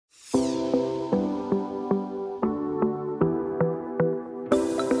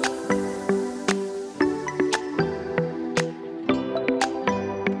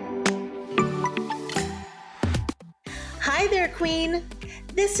Queen.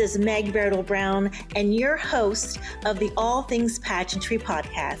 This is Meg Bertle Brown and your host of the All Things Pageantry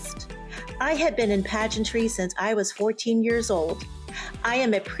podcast. I have been in pageantry since I was 14 years old. I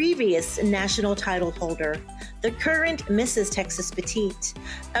am a previous national title holder, the current Mrs. Texas Petite,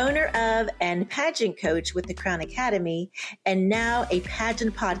 owner of and pageant coach with the Crown Academy, and now a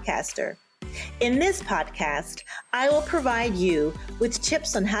pageant podcaster. In this podcast, I will provide you with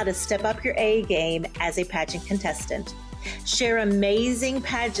tips on how to step up your A game as a pageant contestant, share amazing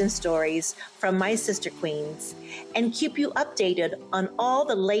pageant stories from my sister queens, and keep you updated on all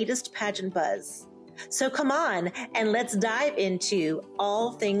the latest pageant buzz. So come on and let's dive into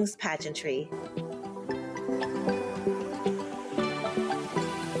all things pageantry.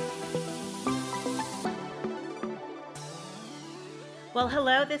 Well,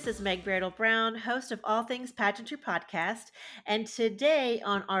 hello, this is Meg Bertle Brown, host of All Things Pageantry Podcast. And today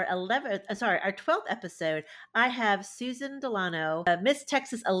on our 12th episode, I have Susan Delano, Miss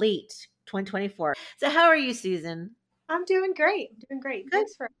Texas Elite 2024. So how are you, Susan? I'm doing great. Good.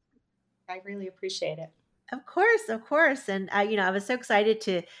 Thanks I really appreciate it. Of course. And I was so excited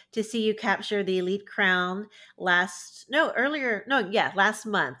to see you capture the Elite crown last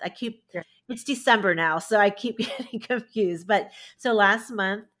month. It's December now, so I keep getting confused. But so last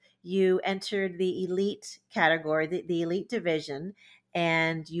month you entered the Elite category, the Elite division,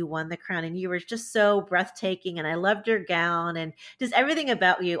 and you won the crown, and you were just so breathtaking, and I loved your gown, and just everything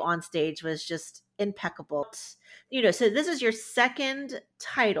about you on stage was just impeccable. So this is your second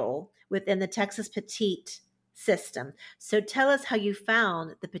title within the Texas Petite system. So tell us how you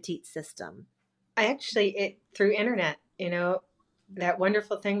found the Petite system. Through internet, that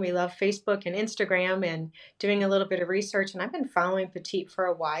wonderful thing. We love Facebook and Instagram and doing a little bit of research. And I've been following Petite for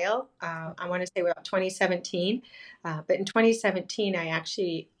a while. I want to say about 2017. But in 2017, I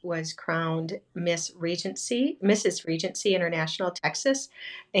actually was crowned Mrs. Regency International Texas.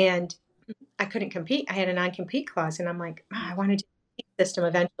 And I couldn't compete. I had a non-compete clause. And I'm like, I want to do the system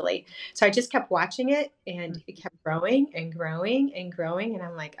eventually. So I just kept watching it, and it kept growing and growing and growing. And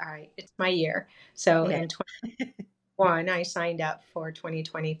I'm like, all right, it's my year. So in 2021, I signed up for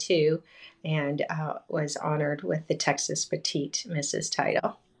 2022 and was honored with the Texas Petite Mrs.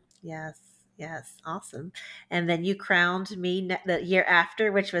 title. Yes. Awesome. And then you crowned me the year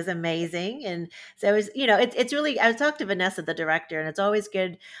after, which was amazing. And so it was, it's really, I talked to Vanessa, the director, and it's always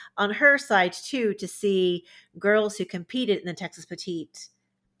good on her side too, to see girls who competed in the Texas Petite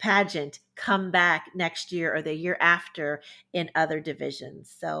pageant come back next year or the year after in other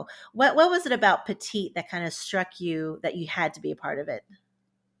divisions. So what was it about Petite that kind of struck you that you had to be a part of it?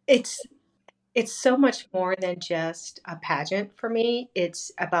 It's so much more than just a pageant for me.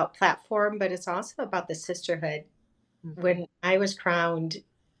 It's about platform, but it's also about the sisterhood. Mm-hmm. When I was crowned,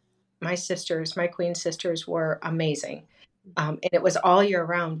 my queen sisters were amazing. And it was all year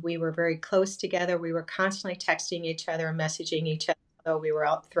round. We were very close together. We were constantly texting each other and messaging each other. Though we were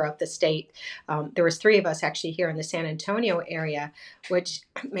out throughout the state. There was 3 of us actually here in the San Antonio area, which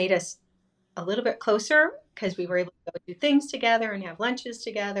made us a little bit closer because we were able to go do things together and have lunches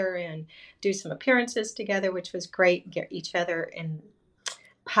together and do some appearances together, which was great. Get each other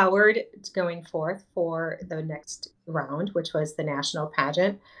empowered going forth for the next round, which was the national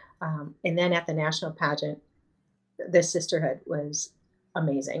pageant. And then at the national pageant, the sisterhood was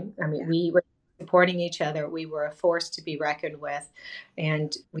amazing. I mean, we were supporting each other. We were a force to be reckoned with,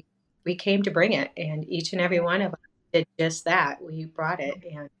 and we came to bring it. And each and every one of us did just that. We brought it.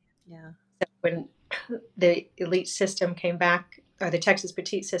 And so when the Elite system came back, or the Texas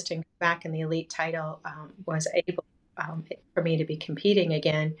Petite system came back, and the Elite title was able for me to be competing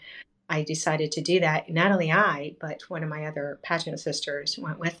again, I decided to do that. Not only I, but one of my other pageant sisters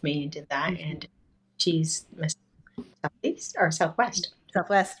went with me and did that. Mm-hmm. And she's Miss Southwest.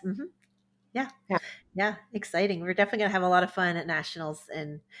 Mm-hmm. Yeah. Exciting. We're definitely going to have a lot of fun at Nationals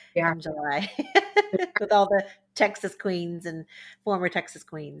in July with all the Texas queens and former Texas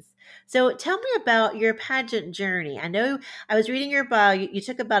queens. So tell me about your pageant journey. I know I was reading your bio. You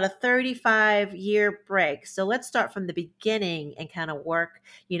took about a 35-year break. So let's start from the beginning and kind of work,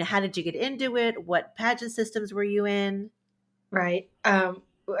 how did you get into it? What pageant systems were you in? Right. I'm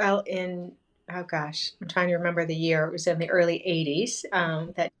trying to remember the year. It was in the early 80s.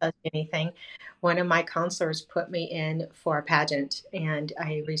 That does anything. One of my counselors put me in for a pageant, and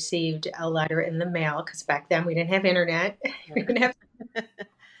I received a letter in the mail because back then we didn't have internet.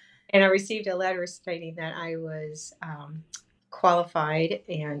 And I received a letter stating that I was qualified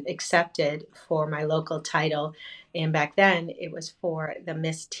and accepted for my local title. And back then it was for the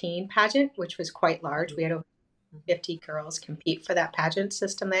Miss Teen pageant, which was quite large. We had over 50 girls compete for that pageant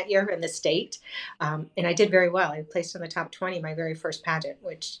system that year in the state. And I did very well. I placed in the top 20 my very first pageant,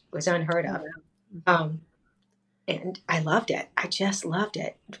 which was unheard Oh, of. wow. Mhm. Um, and I loved it. I just loved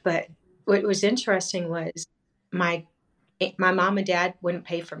it. But what was interesting was my my mom and dad wouldn't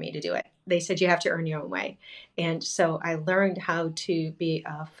pay for me to do it. They said you have to earn your own way. And so I learned how to be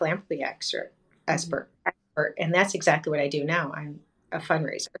a philanthropy Mhm. expert. And that's exactly what I do now. I'm a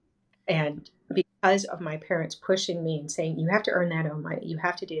fundraiser. And because of my parents pushing me and saying, you have to earn that own money, you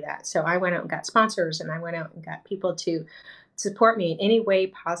have to do that. So I went out and got sponsors, and I went out and got people to support me in any way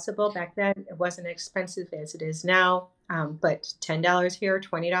possible. Back then, it wasn't as expensive as it is now, but $10 here,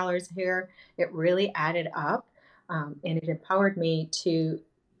 $20 here, it really added up. And it empowered me to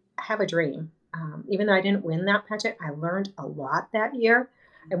have a dream. Even though I didn't win that pageant, I learned a lot that year.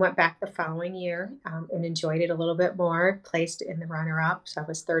 I went back the following year and enjoyed it a little bit more, placed in the runner up. So I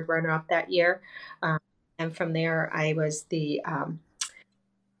was third runner up that year. Um, and from there, I was the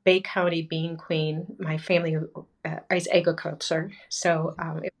Bay County Bean Queen. My family is agriculture. So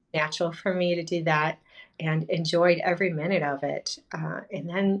it was natural for me to do that and enjoyed every minute of it. And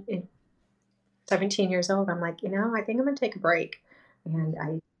then 17 years old, I'm like, I think I'm going to take a break. And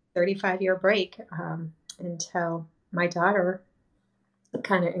Mhm. I 35-year break until my daughter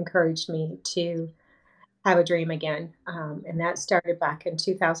kind of encouraged me to have a dream again. And that started back in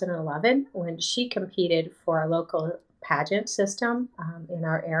 2011 when she competed for a local pageant system in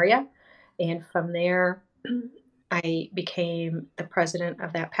our area. And from there, I became the president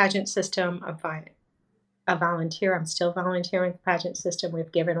of that pageant system, a volunteer. I'm still volunteering with the pageant system.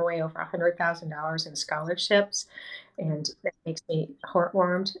 We've given away over $100,000 in scholarships, and that makes me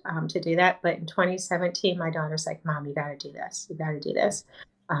heartwarmed to do that. But in 2017, my daughter's like, "Mom, you got to do this. You got to do this."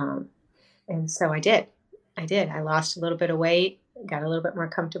 Um, and so I did. I did. I lost a little bit of weight, got a little bit more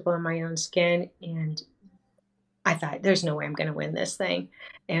comfortable in my own skin, and I thought, "There's no way I'm going to win this thing."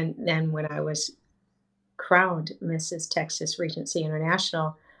 And then when I was crowned Mrs. Texas Regency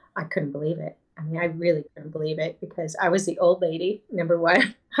International, I couldn't believe it. I mean, I really couldn't believe it because I was the old lady, number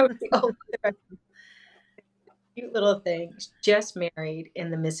one. I was the old, cute little thing, just married in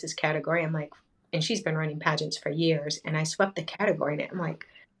the Mrs. category. I'm like, and she's been running pageants for years, and I swept the category, and I'm like,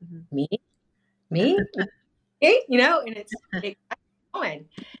 Mhm. me, me, me, and it got going.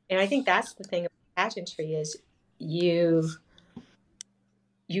 And I think that's the thing about pageantry is you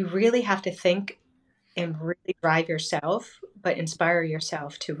you really have to think and really drive yourself, but inspire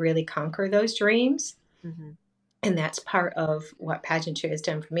yourself to really conquer those dreams. Mhm. And that's part of what pageantry has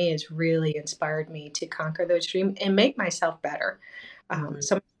done for me is really inspired me to conquer those dreams and make myself better. Mhm.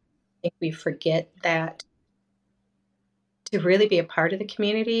 Some think we forget that to really be a part of the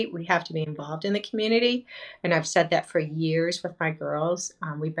community, we have to be involved in the community. And I've said that for years with my girls.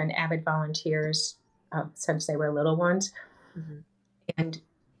 We've been avid volunteers since they were little ones. Mhm. And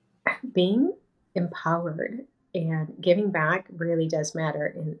being empowered and giving back really does matter.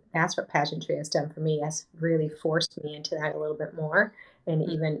 And that's what pageantry has done for me. Has really forced me into that a little bit more and Mhm.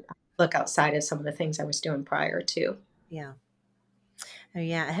 even look outside of some of the things I was doing prior to. Yeah. Oh,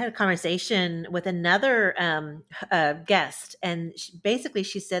 yeah. I had a conversation with another guest, and basically,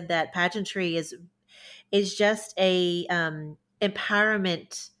 she said that pageantry is just a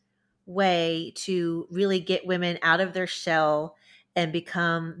empowerment way to really get women out of their shell and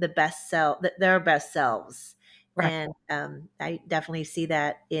become their best selves. Right. And I definitely see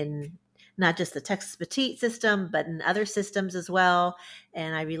that in not just the Texas Petite system, but in other systems as well.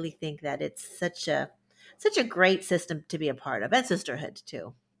 And I really think that it's such a great system to be a part of, and sisterhood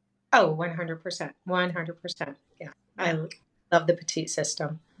too. Oh, 100%. 100%. Yeah. I Yeah. love the petite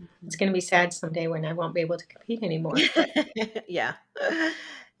system. It's Mhm. going to be sad someday when I won't be able to compete anymore, but Yeah.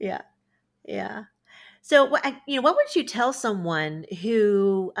 Yeah. Yeah. So, what would you tell someone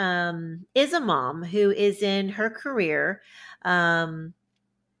who is a mom who is in her career, um,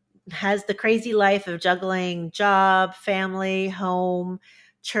 has the crazy life of juggling job, family, home,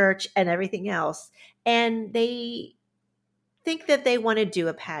 church, and everything else, and they think that they want to do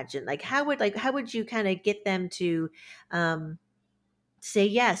a pageant? How would you kind of get them to um, say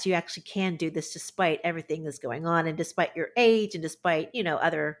yes? You actually can do this despite everything that's going on, and despite your age, and despite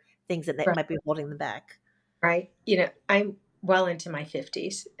other things that right. might be holding them back. Right. I'm well into my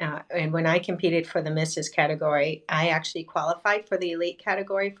 50s. And when I competed for the Mrs. category, I actually qualified for the elite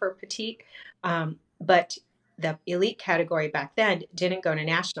category for petite. But the elite category back then didn't go to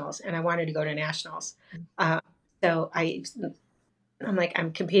nationals, and I wanted to go to nationals. Uh, so I'm like,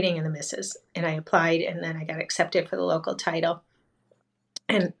 I'm competing in the Mrs. And I applied, and then I got accepted for the local title.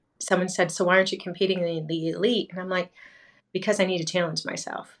 And someone said, "So why aren't you competing in the elite?" And I'm like, because I need to challenge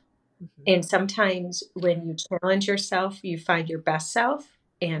myself. Mm-hmm. And sometimes when you challenge yourself, you find your best self.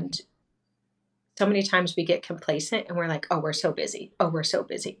 And so many times we get complacent and we're like, oh, we're so busy. Oh, we're so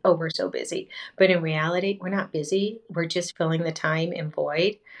busy. Oh, we're so busy. But in reality, we're not busy. We're just filling the time and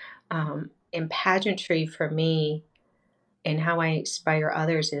void. And pageantry for me and how I inspire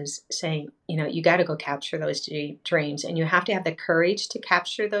others is saying, you got to go capture those dreams, and you have to have the courage to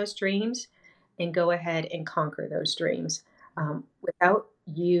capture those dreams and go ahead and conquer those dreams. Without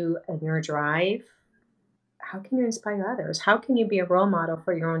you and your drive, how can you inspire others? How can you be a role model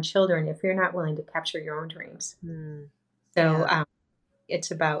for your own children if you're not willing to capture your own dreams? Mm. So Yeah.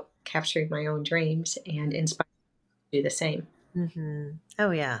 it's about capturing my own dreams and inspiring to do the same. Mm-hmm.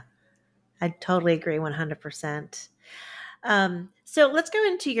 Oh, yeah. I totally agree 100%. So let's go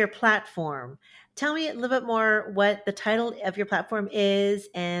into your platform. Tell me a little bit more what the title of your platform is,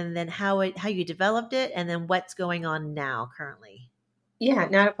 and then how you developed it, and then what's going on now currently. Yeah,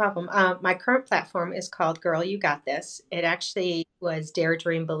 not a problem. My current platform is called Girl, You Got This. It actually was Dare,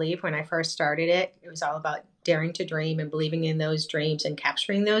 Dream, Believe when I first started it. It was all about daring to dream and believing in those dreams and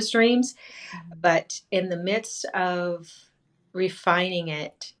capturing those dreams. Mhm. But in the midst of refining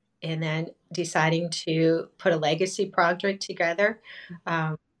it and then deciding to put a legacy project together,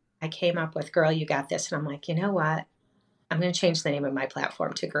 um, I came up with Girl, You Got This. And I'm like, you know what? I'm going to change the name of my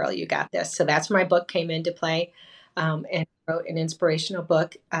platform to Girl, You Got This. So that's where my book came into play. And I wrote an inspirational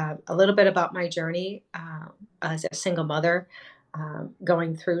book, a little bit about my journey as a single mother,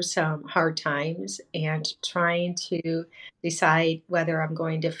 going through some hard times and trying to decide whether I'm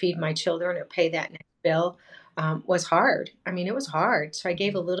going to feed my children or pay that next bill was hard. I mean, it was hard. So I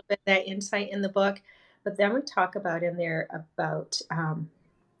gave a little bit of that insight in the book. But then we talk about in there about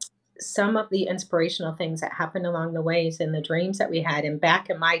some of the inspirational things that happened along the ways and the dreams that we had. And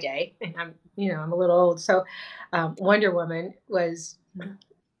back in my day, and I'm a little old, so Wonder Woman was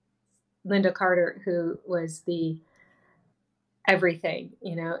Linda Carter, who was the everything.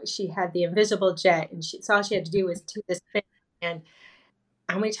 She had the invisible jet, and so all she had to do was do this spin. And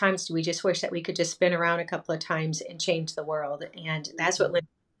how many times do we just wish that we could just spin around a couple of times and change the world? And that's what Linda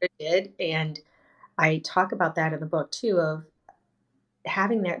Carter did. And I talk about that in the book too, of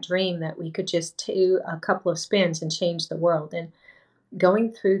having that dream that we could just do a couple of spins and change the world. And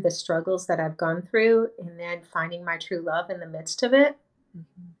going through the struggles that I've gone through and then finding my true love in the midst of it,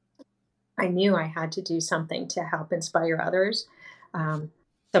 Mhm. I knew I had to do something to help inspire others. Um,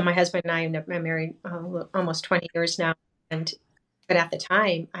 so my husband and I have been married almost 20 years now. But at the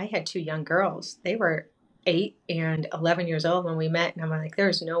time, I had two young girls. They were 8 and 11 years old when we met. And I'm like,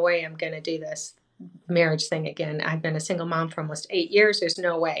 there's no way I'm going to do this marriage thing again. I've been a single mom for almost 8 years. There's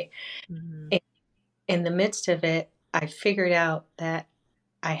no way. Mhm. And in the midst of it, I figured out that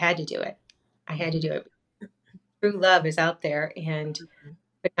I had to do it. I had to do it. True love is out there.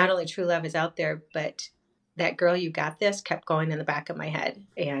 But not only true love is out there, but that Girl, You Got This kept going in the back of my head.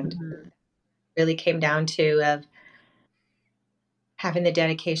 And Mhm. really came down to of having the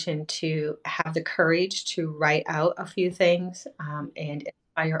dedication to have the courage to write out a few things and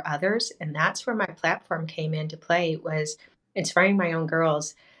inspire others. And that's where my platform came into play, was inspiring my own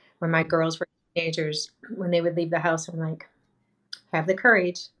girls. When my girls were teenagers, when they would leave the house, I'm like, have the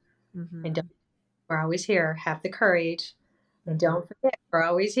courage and don't, Mhm. we're always here. Have the courage and Mhm. don't forget, we're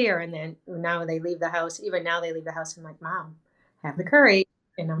always here. And then now they leave the house, even now they leave the house, I'm like, Mom, have the Mhm. courage.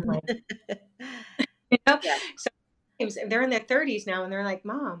 And I'm like, you know, Yeah. so they're in their 30s now and they're like,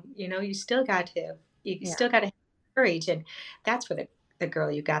 Mom, you still got to, you Yeah. still got to have courage. And that's where the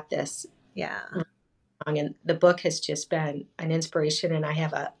Girl, You Got This Yeah. song. And the book has just been an inspiration. And I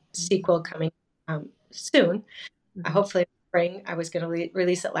have a Mhm. sequel coming soon. Mhm. Hopefully, spring. I was going to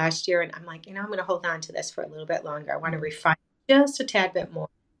release it last year. And I'm like, I'm going to hold on to this for a little bit longer. I want to Mhm. refine just a tad bit more.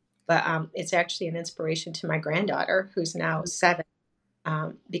 But it's actually an inspiration to my granddaughter, who's now 7,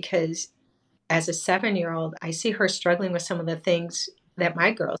 because as a 7-year-old, I see her struggling with some of the things that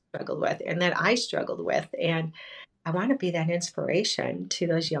my girls struggled with and that I struggled with. And I want to be that inspiration to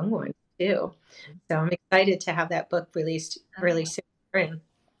those young ones too. So I'm excited to have that book released really Oh, soon.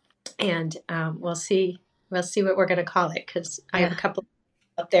 And we'll see what we're going to call it, because I have yeah. a couple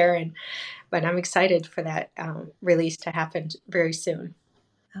out there, but I'm excited for that release to happen very soon.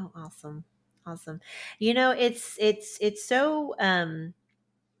 Oh, awesome. Awesome. It's so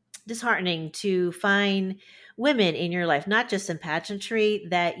disheartening to find women in your life, not just in pageantry,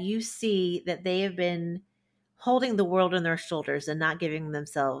 that you see that they have been holding the world on their shoulders and not giving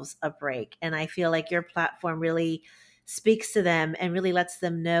themselves a break. And I feel like your platform really speaks to them and really lets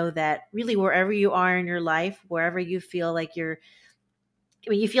them know that really wherever you are in your life, wherever you feel like you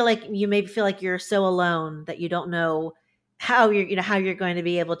maybe feel like you're so alone that you don't know how you're, how you're going to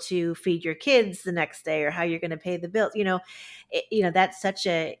be able to feed your kids the next day, or how you're going to pay the bills. That's such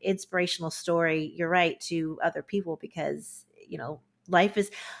a inspirational story. You're right, to other people, because life is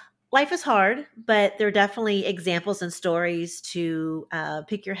life is hard, but there are definitely examples and stories to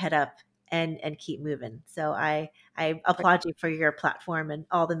pick your head up and keep moving. So I applaud you for your platform and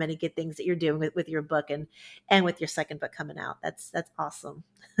all the many good things that you're doing with your book, and with your second book coming out. That's awesome.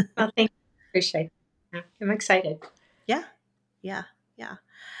 Well, thank you. Appreciate it. Yeah, I'm excited. Yeah, yeah, yeah.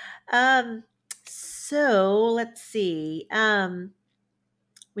 Um, so let's see.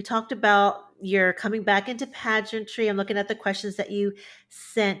 We talked about your coming back into pageantry. I'm looking at the questions that you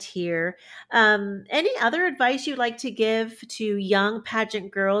sent here. Any other advice you'd like to give to young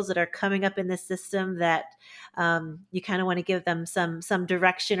pageant girls that are coming up in the system, that you kind of want to give them some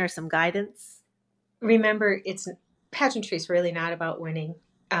direction or some guidance? Remember, it's pageantry is really not about winning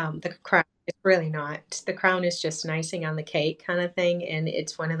the crown. It's really not. The crown is just an icing on the cake kind of thing, and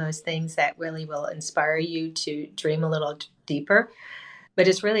it's one of those things that really will inspire you to dream a little deeper. But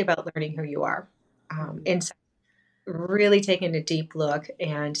it's really about learning who you are, Mhm, and so really taking a deep look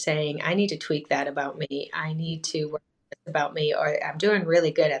and saying, I need to tweak that about me. I need to work this about me, or I'm doing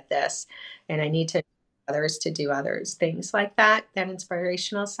really good at this, and I need to others to do others, things like that, that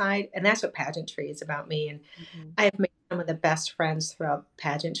inspirational side. And that's what pageantry is about me. And mhm, I have made some of the best friends throughout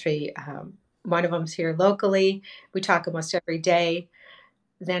pageantry. One of them's here locally. We talk almost every day.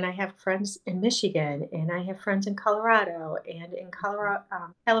 Then I have friends in Michigan, and I have friends in Colorado, and in Colorado,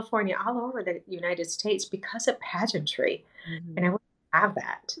 California, all over the United States, because of pageantry. And mhm, I wouldn't have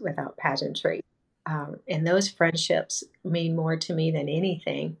that without pageantry. And those friendships mean more to me than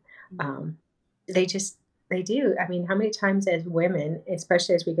anything. mhm, Um, they just they do. I mean, how many times as women,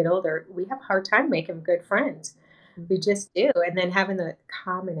 especially as we get older, we have a hard time making good friends. We mhm, just do. And then having that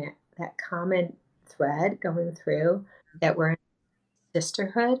common thread going through, that we're in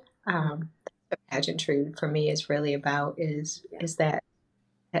sisterhood. mhm. That's what pageantry for me is really about, Yeah. is that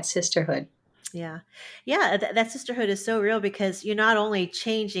sisterhood. Yeah. Yeah. That sisterhood is so real, because you're not only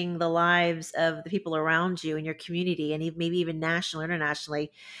changing the lives of the people around you in your community, and maybe even nationally,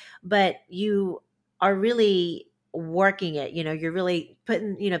 internationally, but you are really working it. You're really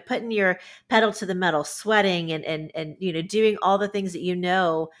putting your pedal to the metal, sweating, and doing all the things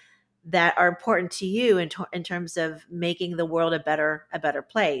that that are important to you in terms of making the world a better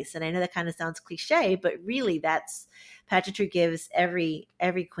place. And I know that kind of sounds cliche, but really, that's pageantry gives every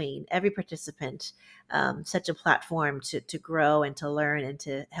queen, every participant, such a platform to grow and to learn and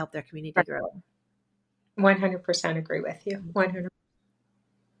to help their community grow. 100% agree with you. Mhm. 100.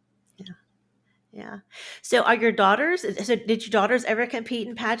 Yeah, yeah. So, are your daughters? So, did your daughters ever compete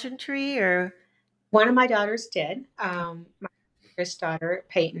in pageantry, or? One of my daughters did. My youngest daughter,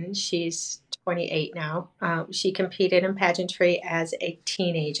 Peyton, she's 28 now. She competed in pageantry as a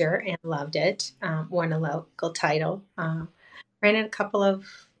teenager and loved it. Won a local title. Ran in a couple of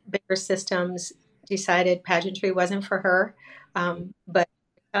bigger systems. Decided pageantry wasn't for her. But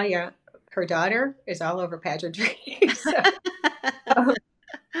I tell you, her daughter is all over pageantry. So I'm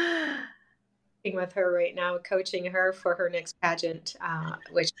working with her right now, coaching her for her next pageant,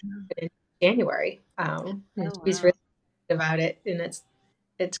 which is in January. And Oh she's wow! really about it, and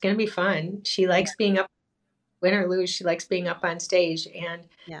it's going to be fun. She Yeah, likes being up, win or lose. She likes being up on stage, and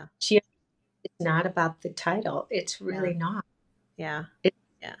yeah, she it's not about the title. It's yeah, really not. yeah, It's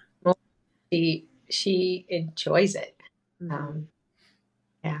yeah. more, she enjoys it. Hmm. Um,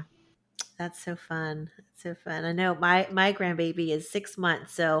 yeah, That's so fun. That's so fun. I know my grandbaby is 6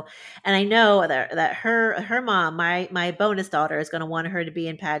 months, so, and I know that her mom, my bonus daughter, is going to want her to be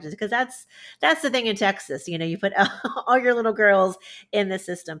in pageants, because that's the thing in Texas. You put all your little girls in the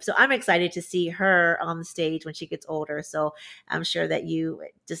system. So I'm excited to see her on the stage when she gets older. So I'm sure that you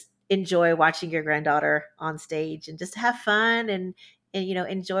just enjoy watching your granddaughter on stage, and just have fun, and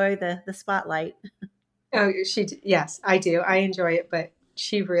enjoy the spotlight. oh, yes, I do. I enjoy it, but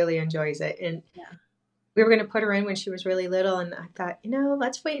she really enjoys it. And Yeah. we were going to put her in when she was really little, and I thought,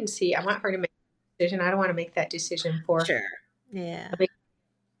 let's wait and see. I want her to make a decision. I don't want to make that decision for her. Sure. Yeah.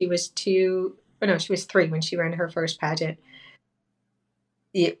 She was two, oh no, she was three when she ran her first pageant.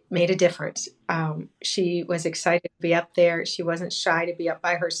 It made a difference. She was excited to be up there. She wasn't shy to be up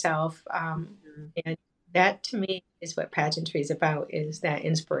by herself. Mhm. And that to me is what pageantry is about, is that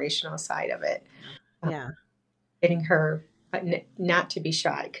inspirational side of it. Uh, Yeah. Getting her not to be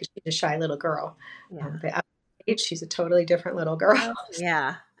shy, because she's a shy little girl. Yeah. But up on stage, she's a totally different little girl. Oh,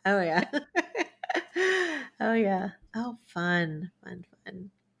 yeah. Oh, yeah. Oh, yeah. Oh, fun, fun,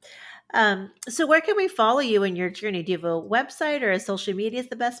 fun. So where can we follow you in your journey? Do you have a website, or a social media is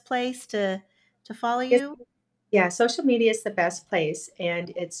the best place to follow Yes, you? Yeah, social media is the best place,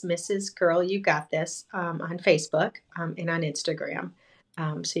 and it's Mrs. Girl You Got This on Facebook and on Instagram.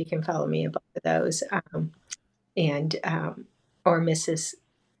 So you can follow me on both of those, and or Mrs.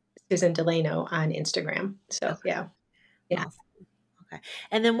 Susan Delano on Instagram. So Okay. yeah, yeah, Awesome. Okay.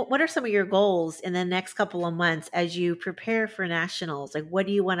 And then what are some of your goals in the next couple of months as you prepare for nationals? Like, what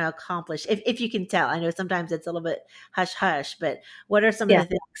do you want to accomplish? If you can tell, I know sometimes it's a little bit hush hush, but what are some of yeah, the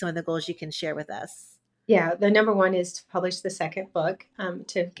things, some of the goals you can share with us? yeah. The number one is to publish the second book,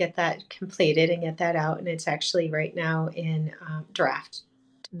 to get that completed and get that out, and it's actually right now in draft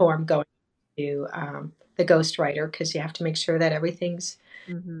form going to the ghostwriter because you have to make sure that everything's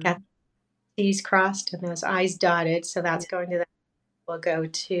Mm-hmm. got T's crossed and those I's dotted. So Yeah. that's going to will go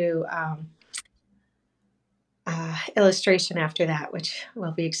to illustration after that, which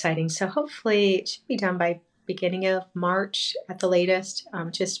will be exciting. So hopefully it should be done by beginning of March at the latest.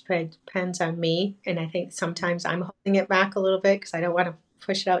 Just depends on me, and I think sometimes I'm holding it back a little bit because I don't want to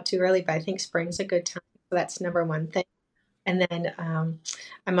push it out too early. But I think spring's a good time. So that's number one thing. And then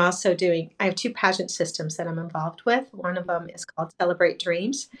I'm also doing, I have two pageant systems that I'm involved with. One of them is called Celebrate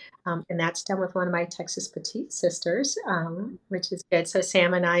Dreams, and that's done with one of my Texas Petite sisters, which is good. So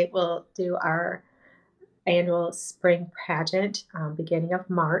Sam and I will do our annual spring pageant beginning of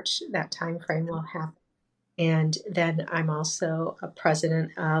March. That time frame will happen. And then I'm also a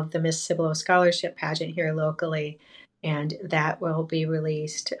president of the Miss Cibolo Scholarship Pageant here locally, and that will be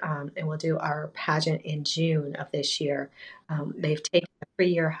released. And we'll do our pageant in June of this year. They've taken a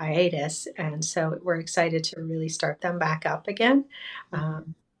 3-year hiatus, and so we're excited to really start them back up again, uh,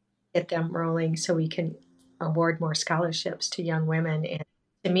 Mhm. get them rolling so we can award more scholarships to young women. And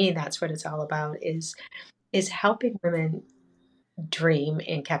to me, that's what it's all about is helping women dream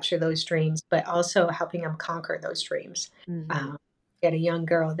and capture those dreams, but also helping them conquer those dreams. Mhm. Um, we had a young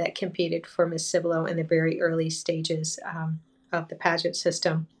girl that competed for Miss Cibolo in the very early stages of the pageant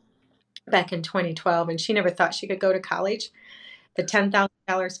system back in 2012, and she never thought she could go to college. The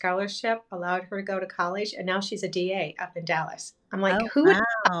 $10,000 scholarship allowed her to go to college, and now she's a DA up in Dallas. I'm like, Oh, who would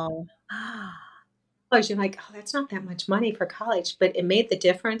wow. college? You're like, oh, that's not that much money for college, but it made the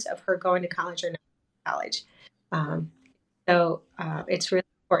difference of her going to college or not college. Um, So it's really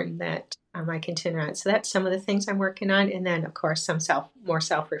important that I continue on. So that's some of the things I'm working on, and then of course more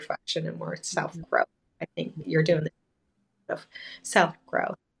self reflection and more self Mhm. growth. I think you're doing the of self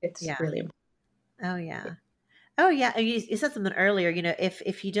growth. It's Yeah. really important. Oh, yeah. Oh, yeah. You said something earlier.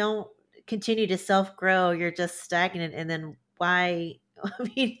 If you don't continue to self grow, you're just stagnant. And then why? I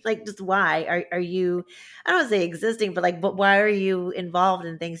mean, like, just why are you? I don't want to say existing, but like, but why are you involved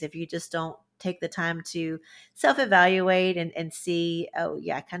in things if you just don't take the time to self evaluate and see? Oh,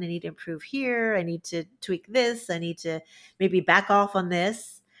 yeah, I kind of need to improve here. I need to tweak this. I need to maybe back off on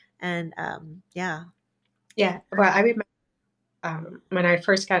this. And yeah, Yeah. Well, I remember when I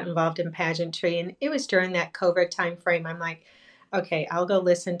first got involved in pageantry, and it was during that COVID time frame. I'm like, okay, I'll go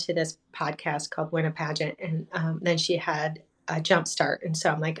listen to this podcast called Win a Pageant, and then she had a jump start, and so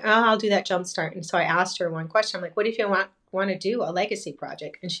I'm like, oh, I'll do that jump start. And so I asked her one question. I'm like, what if you want to do a legacy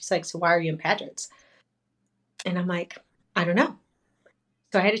project? And she's like, so why are you in pageants? And I'm like, I don't know.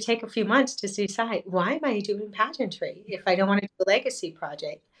 So I had to take a few months to decide, why am I doing pageantry if I don't want to do a legacy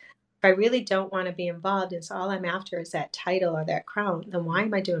project? If I really don't want to be involved, and so all I'm after is that title or that crown, then why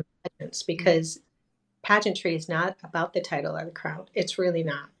am I doing pageants? mm, Because pageantry is not about the title or the crown. It's really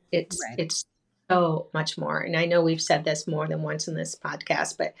not. right. It's so much more. And I know we've said this more than once in this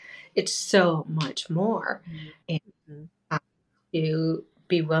podcast, but it's so much more. And Mhm. to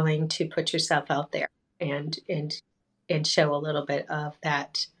be willing to put yourself out there and and show a little bit of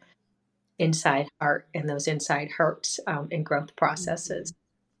that inside heart and those inside hurts and growth processes. Mhm.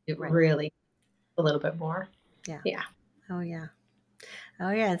 It Right. really a little bit more. Yeah. Yeah. Oh, yeah.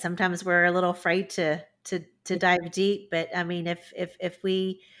 Oh, yeah, and sometimes we're a little afraid to dive deep, but I mean, if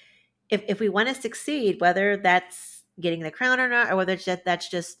we want to succeed, whether that's getting the crown or not, or whether that's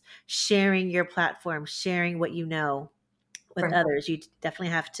just sharing your platform, sharing what you know with Right. others, you definitely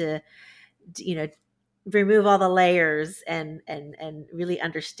have to, you know, remove all the layers and really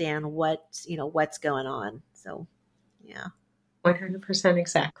understand what's going on. So, yeah, 100%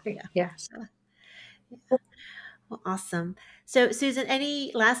 exactly. yeah. Yes. Yeah. Well, awesome. So, Susan,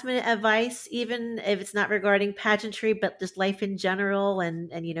 any last minute advice, even if it's not regarding pageantry, but just life in general,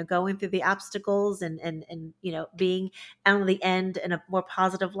 and going through the obstacles and being out on the end in a more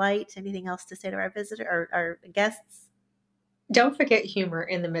positive light? Anything else to say to our visitor or our guests? Don't forget humor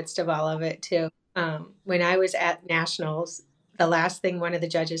in the midst of all of it, too. When I was at nationals, the last thing one of the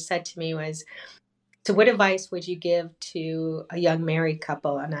judges said to me was, So what advice would you give to a young married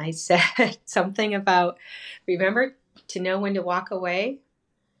couple? And I said something about, remember to know when to walk away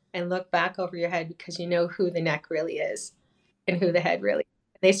and look back over your head, because you know who the neck really is and who the head really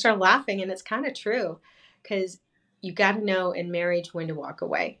is. They start laughing, and it's kind of true, because you got to know in marriage when to walk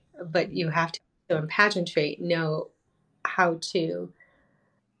away, but you have to, so in pageantry, know how to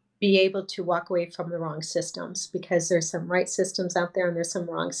be able to walk away from the wrong systems, because there's some right systems out there and there's some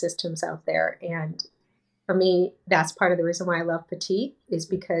wrong systems out there. And for me, that's part of the reason why I love Petite, is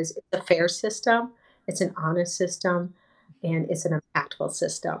because it's a fair system, it's an honest system, and it's an impactful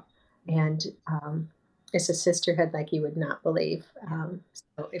system. And it's a sisterhood like you would not believe.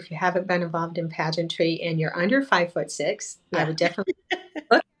 So if you haven't been involved in pageantry and you're under 5'6", I would definitely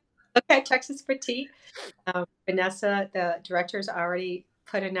look at Texas Petite. Vanessa, the director's already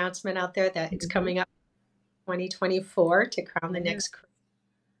put an announcement out there that it's coming up 2024 to crown the next.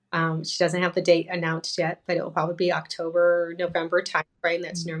 She doesn't have the date announced yet, but it will probably be October, November timeframe.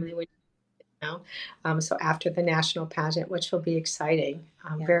 That's normally when you know. So after the national pageant, which will be exciting.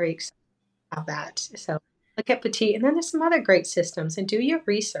 I'm very excited about that. So look at Petite, and then there's some other great systems, and do your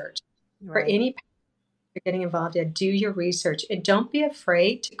research for any you're getting involved in. Do your research, and don't be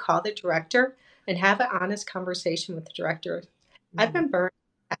afraid to call the director and have an honest conversation with the director. I've been burned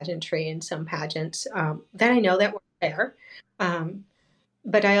in pageantry in some pageants that I know that were fair.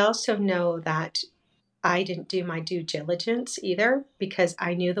 But I also know that I didn't do my due diligence either, because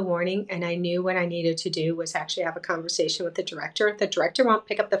I knew the warning and I knew what I needed to do was actually have a conversation with the director. If the director won't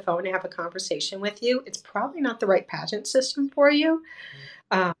pick up the phone and have a conversation with you, it's probably not the right pageant system for you.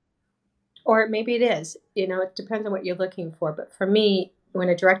 Or maybe it is. It depends on what you're looking for. But for me, when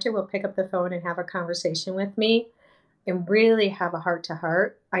a director will pick up the phone and have a conversation with me and really have a heart to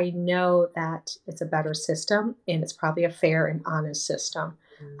heart, I know that it's a better system, and it's probably a fair and honest system.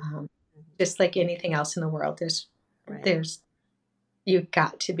 Just like anything else in the world, there's you've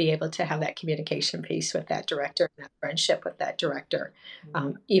got to be able to have that communication piece with that director and that friendship with that director.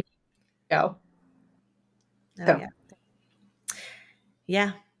 Even go.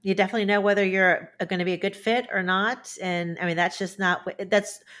 Yeah, you definitely know whether you're going to be a good fit or not. And I mean, that's just not,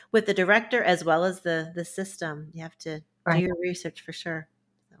 that's with the director as well as the system. You have to do your research for sure.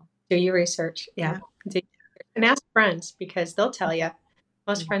 So. Do your research. Yeah. And ask friends, because they'll tell you.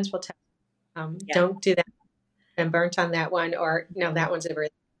 Most friends will tell you. Don't do that. I'm burnt on that one, or no, that one's a really,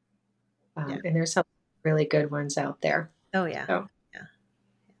 and there's some really good ones out there. Oh yeah. So,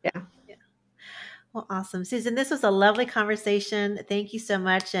 yeah. Well, awesome. Susan, this was a lovely conversation. Thank you so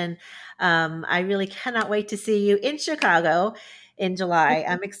much. And I really cannot wait to see you in Chicago in July.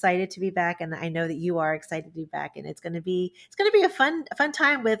 I'm excited to be back, and I know that you are excited to be back. And it's going to be a fun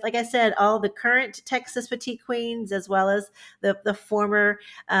time with, like I said, all the current Texas Petite queens as well as the former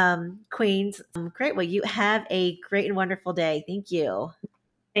queens. Great. Well, you have a great and wonderful day. Thank you.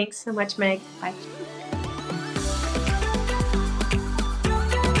 Thanks so much, Meg. Bye.